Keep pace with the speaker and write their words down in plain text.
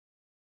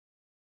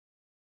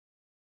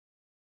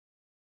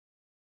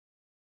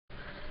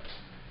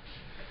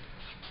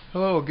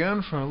Hello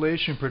again from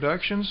Lathe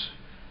Productions.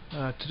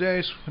 Today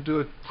I just want to do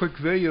a quick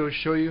video to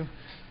show you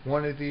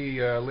one of the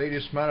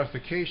latest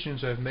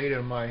modifications I've made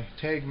on my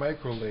Taig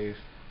micro lathe.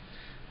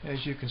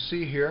 As you can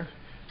see here,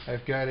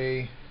 I've got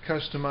a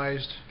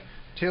customized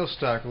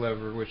tailstock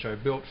lever which I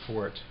built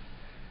for it.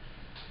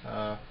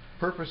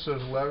 Purpose of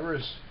the lever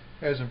is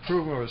as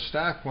improvement of a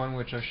stock one,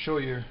 which I'll show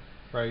you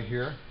right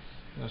here.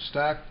 The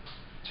stock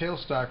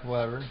tailstock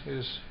lever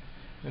is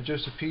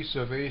just a piece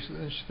of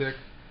 1/8" thick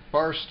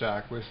bar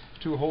stock with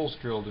 2 holes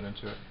drilled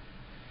into it,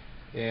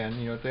 and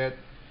that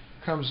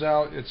comes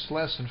out, it's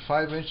less than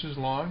 5 inches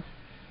long,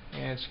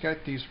 and it's got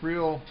these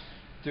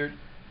they're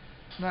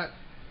not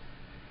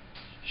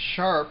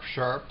sharp,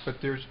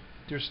 but they're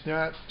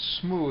not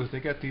smooth.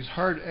 They got these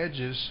hard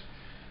edges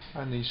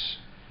on these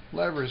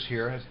levers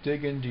here that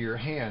dig into your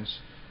hands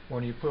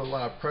when you put a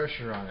lot of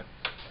pressure on it,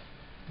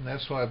 and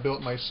that's why I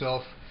built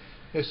myself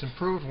this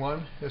improved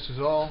one. This is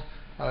all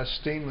out of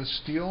stainless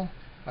steel.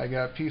 I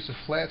got a piece of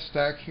flat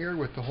stock here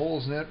with the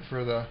holes in it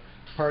for the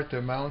part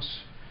that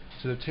mounts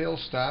to the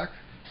tailstock,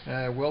 and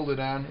I welded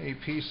on a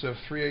piece of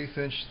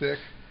 3/8" thick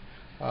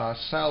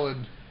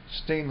solid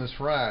stainless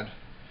rod,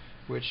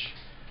 which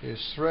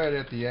is thread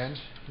at the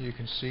end, you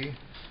can see,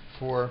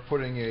 for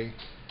putting a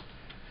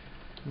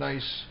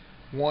nice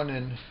 1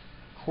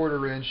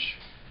 1/4" inch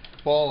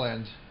ball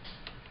end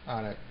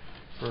on it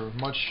for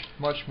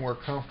much more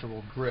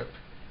comfortable grip.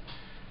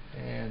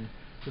 And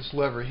this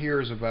lever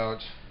here is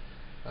about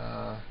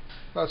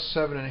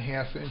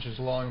 7.5 inches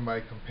long by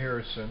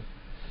comparison,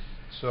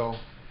 so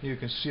you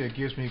can see it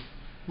gives me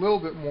a little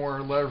bit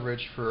more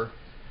leverage for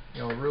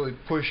really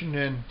pushing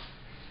in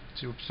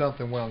to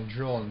something when I'm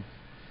drilling,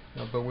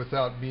 but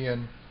without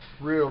being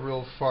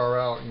real far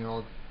out,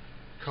 a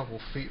couple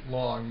feet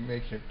long,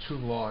 making it too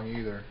long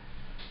either,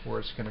 where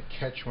it's going to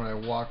catch when I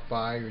walk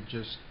by, or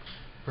just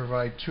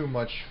provide too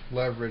much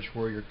leverage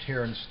where you're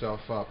tearing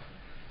stuff up.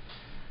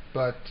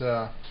 But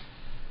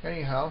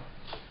anyhow,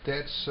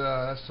 that's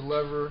the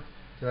lever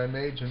that I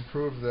made to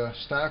improve the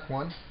stock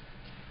one.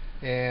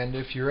 And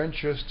if you're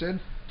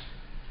interested,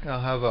 I'll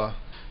have a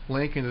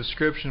link in the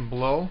description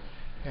below,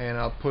 and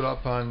I'll put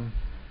up in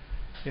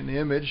the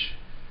image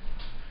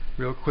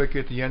real quick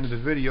at the end of the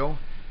video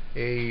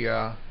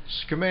a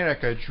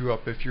schematic I drew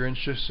up if you're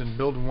interested in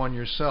building one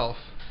yourself.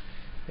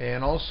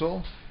 And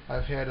also,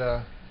 I've had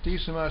a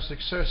decent amount of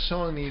success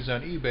selling these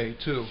on eBay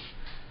too.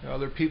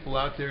 Other people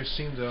out there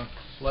seem to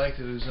like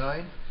the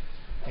design,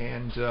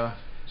 and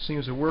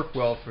seems to work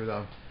well for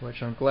them,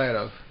 which I'm glad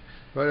of.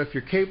 But if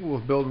you're capable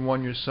of building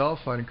one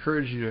yourself, I'd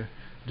encourage you to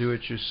do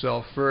it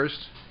yourself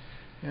first.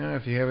 And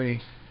if you have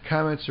any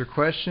comments or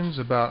questions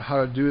about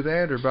how to do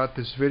that or about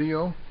this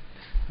video,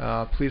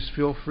 please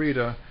feel free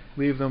to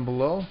leave them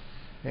below.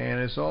 And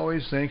as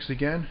always, thanks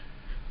again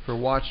for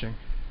watching.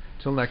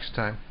 Till next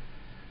time.